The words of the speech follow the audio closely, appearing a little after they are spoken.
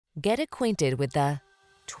Get acquainted with the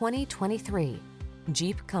 2023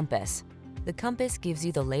 Jeep Compass. The Compass gives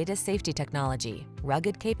you the latest safety technology,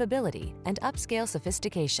 rugged capability, and upscale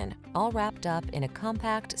sophistication, all wrapped up in a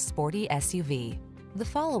compact, sporty SUV. The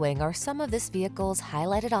following are some of this vehicle's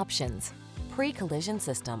highlighted options: pre-collision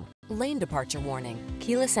system, lane departure warning,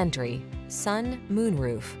 keyless entry, sun,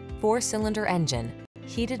 moonroof, 4-cylinder engine,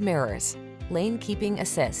 heated mirrors, lane keeping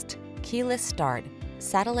assist, keyless start,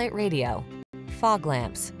 satellite radio, fog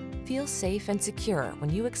lamps. Feel safe and secure when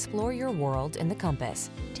you explore your world in the Compass.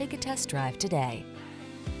 Take a test drive today.